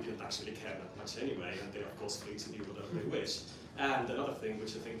 oh, well, we didn't actually care that much anyway, and they, of course, free to do whatever they wish. And another thing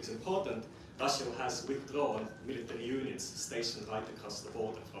which I think is important, Russia has withdrawn military units stationed right across the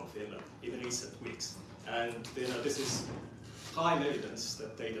border from Finland in recent weeks. And this is prime evidence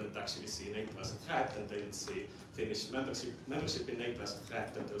that they don't actually see NATO as a threat, and they don't see Finnish membership in NATO as a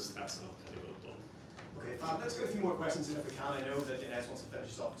threat, and those threats are not credible at all. Okay, Fab, let's get a few more questions in if we can. I know that Ines wants to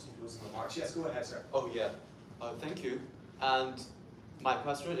finish off some closing remarks. Yes, go ahead, sir. Oh yeah, thank you. And my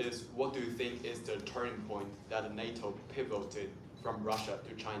question is, what do you think is the turning point that NATO pivoted from Russia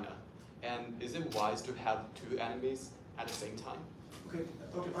to China? And is it wise to have two enemies at the same time? Okay,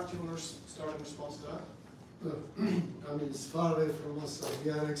 Dr. Pritchard, you want to start in response to that? I mean, it's far away from us, so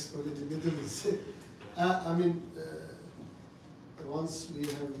we are expert in the Middle East. I mean, once we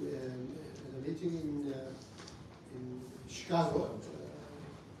have a meeting in Chicago,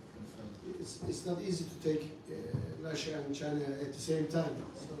 it's not easy to take Russia and China at the same time.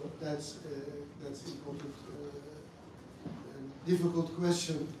 So that's important and difficult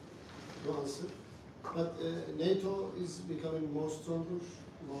question to answer. But NATO is becoming more stronger,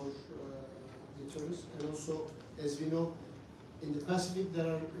 more deterrent, and also, as we know, in the Pacific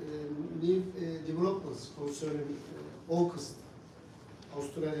there are new developments concerning AUKUS,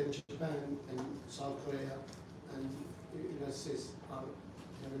 Australia, Japan, and South Korea, and United States are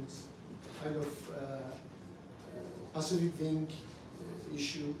having kind of Pacific Wing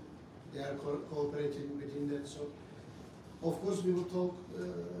issue. They are cooperating within that. So, of course, we will talk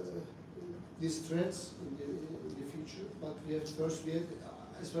these threats in the future. But we have first,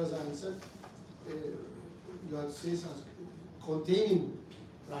 as far as I understand, United States as containing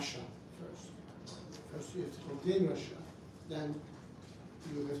Russia first. First, you have to contain Russia. Then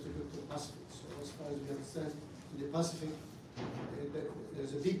you have to go to the Pacific. So, as far as we understand, in the Pacific,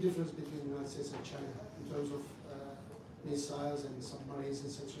 there's a big difference between the United States and China in terms of missiles and submarines,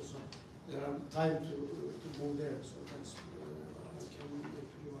 etc. So there are time to move there. So that's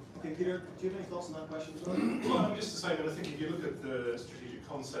Okay, Peter, do you have any thoughts on that question as well? Well, just to say that I think if you look at the strategic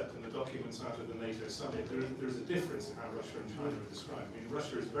concept and the documents out of the NATO summit, there is a difference in how Russia and China are described. I mean,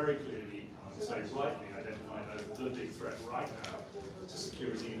 Russia is very clearly, I would say rightly, identified as the big threat right now to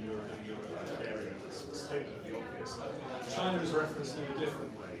security in Europe and the Euro area. That's a statement of the obvious. China is referenced in a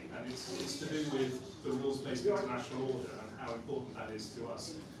different way, and it's to do with the rules-based international order and how important that is to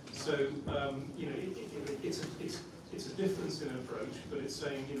us. So, you know, it's a difference in approach, but it's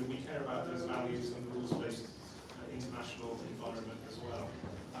saying, you know, we care about those values and the rules-based international environment as well.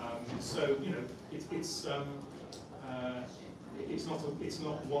 So, you know, it's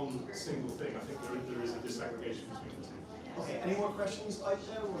not one single thing. I think there is a disaggregation between the two. Okay, any more questions out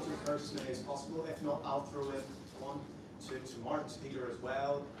there? We'll do as many as possible. If not, I'll throw in one to Mart, to Peter as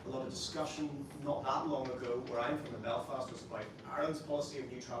well. A lot of discussion not that long ago, where I'm from in Belfast, was about Ireland's policy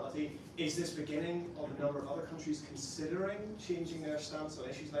of neutrality. Is this beginning of a number of other countries considering changing their stance on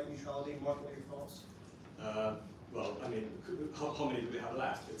issues like neutrality? Mart, what are your thoughts? Well, I mean, how many do we have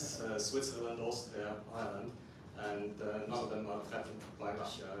left? It's Switzerland, Austria, Ireland, and none of them are threatened by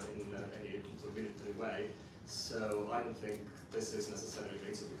Russia in any military way. So I don't think this is necessarily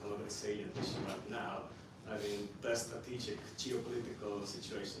going to become a very salient issue right now. I mean, the strategic geopolitical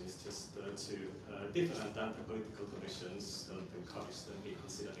situation is just two different anti-political conditions, and encourage them to be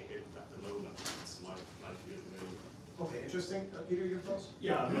considering it at the moment. It's my view. Okay, interesting. Peter, your thoughts?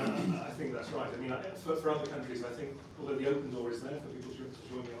 Yeah, I think that's right. I mean, for other countries, I think, although the open door is there for people to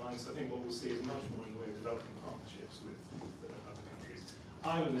join the alliance, I think what we'll see is much more in the way of developing partnerships with other countries.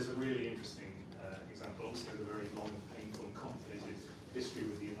 Ireland is a really interesting example. Obviously, has a very long, painful, and complicated history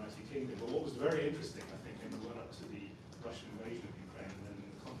with the United Kingdom. But what was very interesting, I think, in the run-up to the Russian invasion of Ukraine and then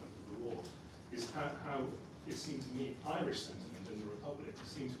the conflict of the war, is how it seemed to me Irish sentiment in the Republic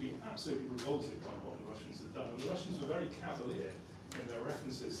seemed to be absolutely revolted by what the Russians had done. And the Russians were very cavalier in their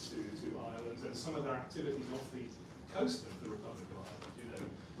references to Ireland and some of their activities off the coast of the Republic of Ireland, you know.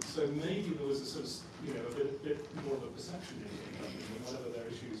 So maybe there was a sort of, you know, a bit more of a perception in whatever their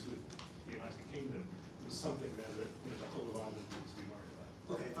issues with the United Kingdom, there was something there that, you know, the whole of Ireland needs to be worried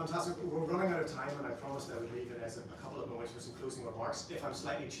about. Okay, fantastic. We're running out of time, and I promised I would leave it as a couple of moments for some closing remarks. If I'm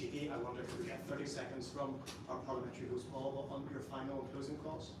slightly cheeky, I wonder if we get 30 seconds from our parliamentary host, Paul, on your final closing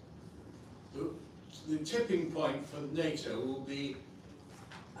thoughts. The tipping point for NATO will be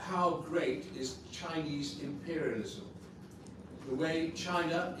how great is Chinese imperialism. The way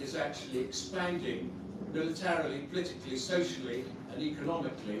China is actually expanding militarily, politically, socially, and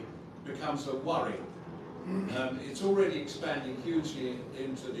economically becomes a worry. It's already expanding hugely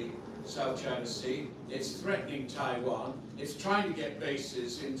into the South China Sea. It's threatening Taiwan. It's trying to get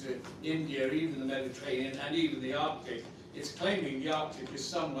bases into India, even the Mediterranean, and even the Arctic. It's claiming the Arctic is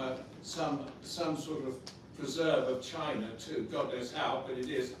somewhere, some sort of preserve of China too. God knows how, but it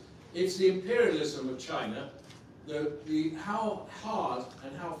is. It's the imperialism of China, how hard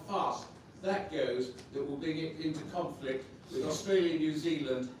and how fast that goes that will bring it into conflict with Australia, New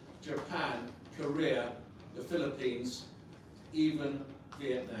Zealand, Japan, Korea, the Philippines, even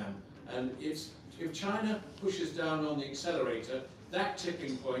Vietnam. And if China pushes down on the accelerator, that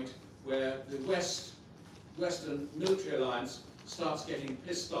tipping point where the Western military alliance starts getting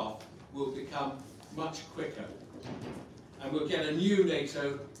pissed off will become much quicker. And we'll get a new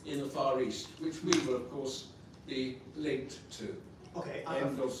NATO in the Far East, which we will, of course, be linked to. Okay,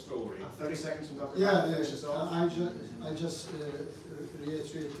 end of story. 30 seconds from Dr. I just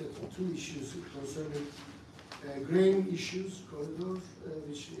reiterated two issues concerning grain issues, corridors,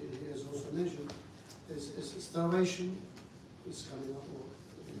 which he has also mentioned. Starvation is coming up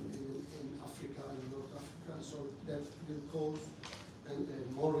in Africa and North Africa, so that will cause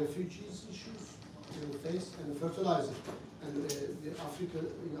more refugees issues we will face, and fertilizer. And in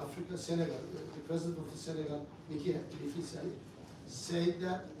Africa, Senegal, the president of the Senegal, Macky Sall, said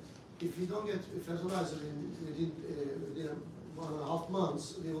that if we don't get fertilizer within 1.5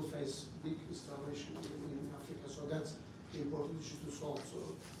 months, we will face big starvation in Africa. So that's the important issue to solve.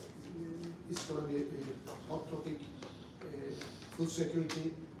 So it's going to be a hot topic, food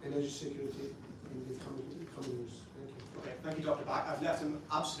security, energy security in the coming years. Thank you. Okay, thank you, Dr. Back. I've left him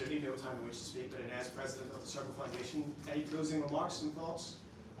absolutely no time in which to speak, but as President of the Circle Foundation, any closing remarks and thoughts?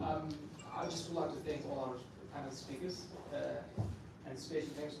 I just would like to thank all our panel speakers, and special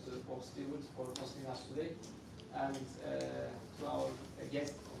thanks to Bob Stewart for hosting us today, and to our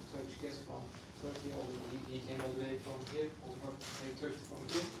guest, Turkish guest from Turkey. He came all the way from here, Turkey from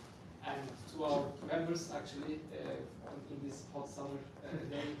here, and to our members actually in this hot summer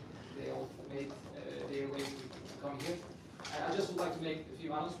day, they all made their way to come here. I just would like to make a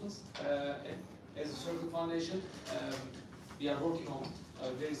few announcements. As a Circle Foundation, we are working on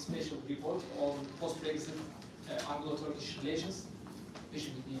a very special report on post-Brexit Anglo-Turkish relations, which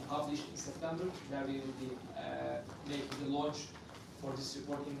will be published in September, where we will be making the launch for this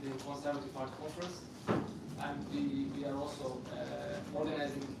report in the Conservative Party conference. And we are also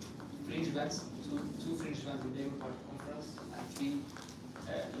organizing fringe events, two fringe events in the Labour Party conference and 3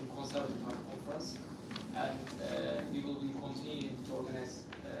 in Conservative Party conference. And we will be continuing to organize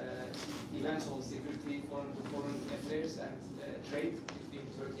events on security, foreign affairs, and trade between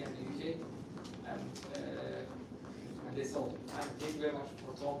Turkey and the UK. And that's all. And thank you very much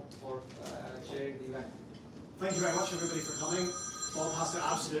for Tom for chairing the event. Thank you very much, everybody, for coming. Bob has to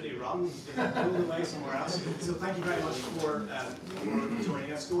absolutely run. He's been pulled away somewhere else. So thank you very much for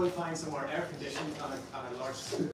joining us. Go and find somewhere air-conditioned and a large